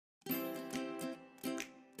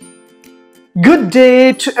Good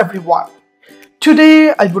day to everyone.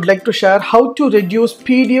 Today I would like to share how to reduce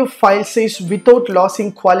PDF file size without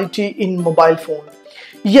losing quality in mobile phone.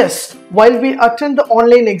 Yes, while we attend the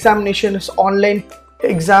online examinations, online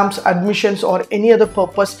exams, admissions or any other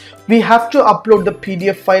purpose, we have to upload the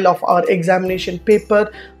PDF file of our examination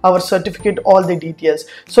paper, our certificate, all the details.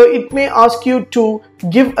 So it may ask you to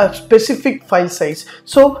give a specific file size.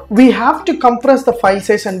 So we have to compress the file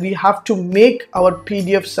size and we have to make our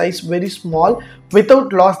PDF size very small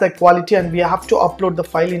without loss the quality, and we have to upload the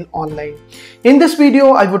file in online. In this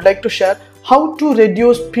video, I would like to share how to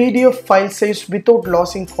reduce PDF file size without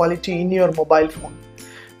losing quality in your mobile phone.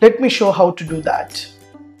 Let me show how to do that.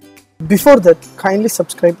 Before that, kindly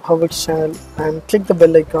subscribe HowXT channel and click the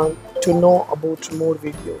bell icon to know about more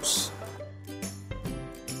videos.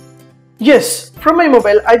 Yes, from my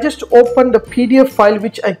mobile, I just opened the PDF file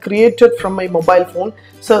which I created from my mobile phone.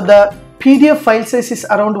 So the PDF file size is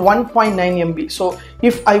around 1.9 MB. So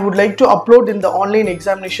if I would like to upload in the online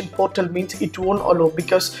examination portal, means it won't allow,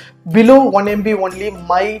 because below 1 MB only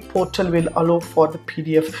my portal will allow for the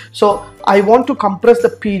PDF. So I want to compress the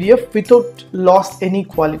PDF without loss any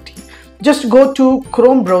quality. Just go to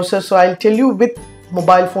Chrome browser. So I'll tell you with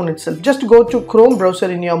mobile phone itself. Just go to Chrome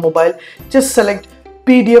browser in your mobile. Just select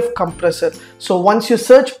PDF compressor. So once you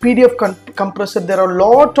search PDF compressor, there are a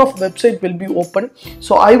lot of websites will be open.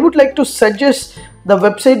 So I would like to suggest the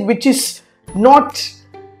website which is not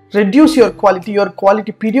reduce your quality. Your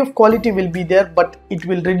quality, PDF quality will be there, but it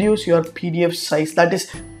will reduce your PDF size. That is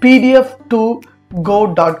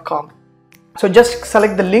pdf2go.com. So just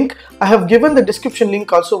select the link. I have given the description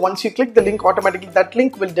link also. Once you click the link, automatically that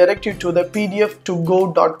link will direct you to the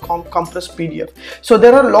pdf2go.com compressed PDF. So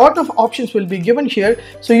there are a lot of options will be given here.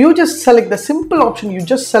 So you just select the simple option. You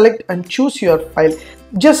just select and choose your file.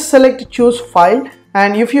 Just select choose file.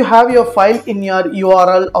 And if you have your file in your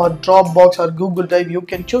URL or Dropbox or Google Drive, you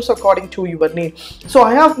can choose according to your need. So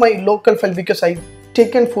I have my local file because I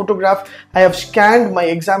taken photograph. I have scanned my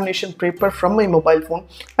examination paper from my mobile phone.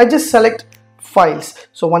 I just select files.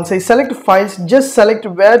 So once I select files, just select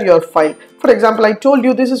where your file. For example, I told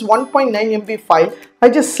you this is 1.9 MB file. I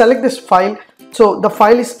just select this file. So the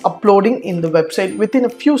file is uploading in the website within a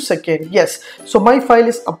few seconds. Yes, so my file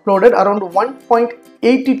is uploaded, around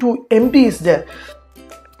 1.82 MB is there.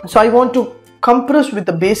 So I want to compress with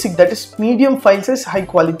the basic, that is medium file size high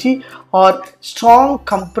quality, or strong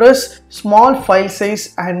compress small file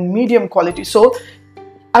size and medium quality. So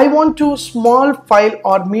I want to small file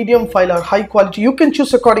or medium file or high quality. You can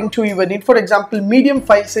choose according to your need. For example, medium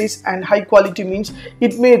file size and high quality means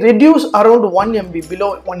it may reduce around 1 MB,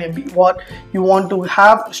 below 1 MB. What you want to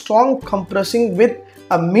have strong compressing with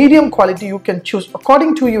a medium quality, you can choose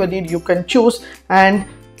according to your need. You can choose and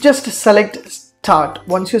just select start.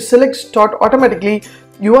 Once you select start, automatically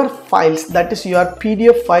your files, that is your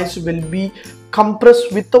PDF files, will be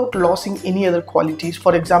compressed without losing any other qualities.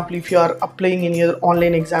 For example, if you are applying any other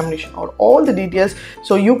online examination or all the details,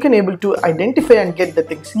 so you can able to identify and get the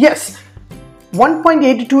things. Yes,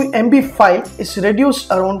 1.82 MB file is reduced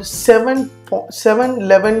around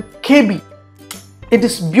 711 KB. It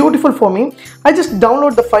is beautiful for me. I just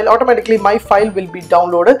download the file, automatically my file will be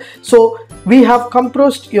downloaded. So we have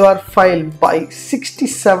compressed your file by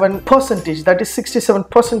 67%. That is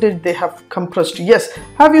 67% they have compressed. Yes,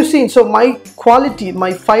 have you seen? So my quality,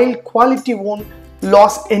 my file quality won't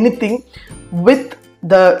lose anything. With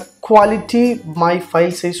the quality, my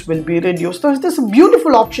file size will be reduced. So this is a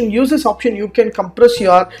beautiful option. Use this option. You can compress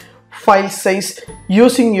your file size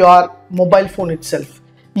using your mobile phone itself.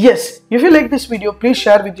 Yes, if you like this video, please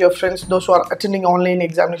share with your friends, those who are attending online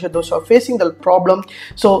examination, those who are facing the problem.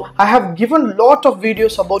 So I have given a lot of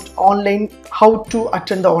videos about online, how to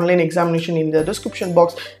attend the online examination in the description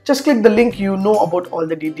box. Just click the link, you know about all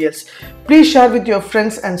the details. Please share with your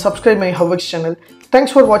friends and subscribe my HowXT channel.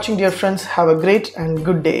 Thanks for watching, dear friends. Have a great and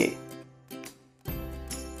good day.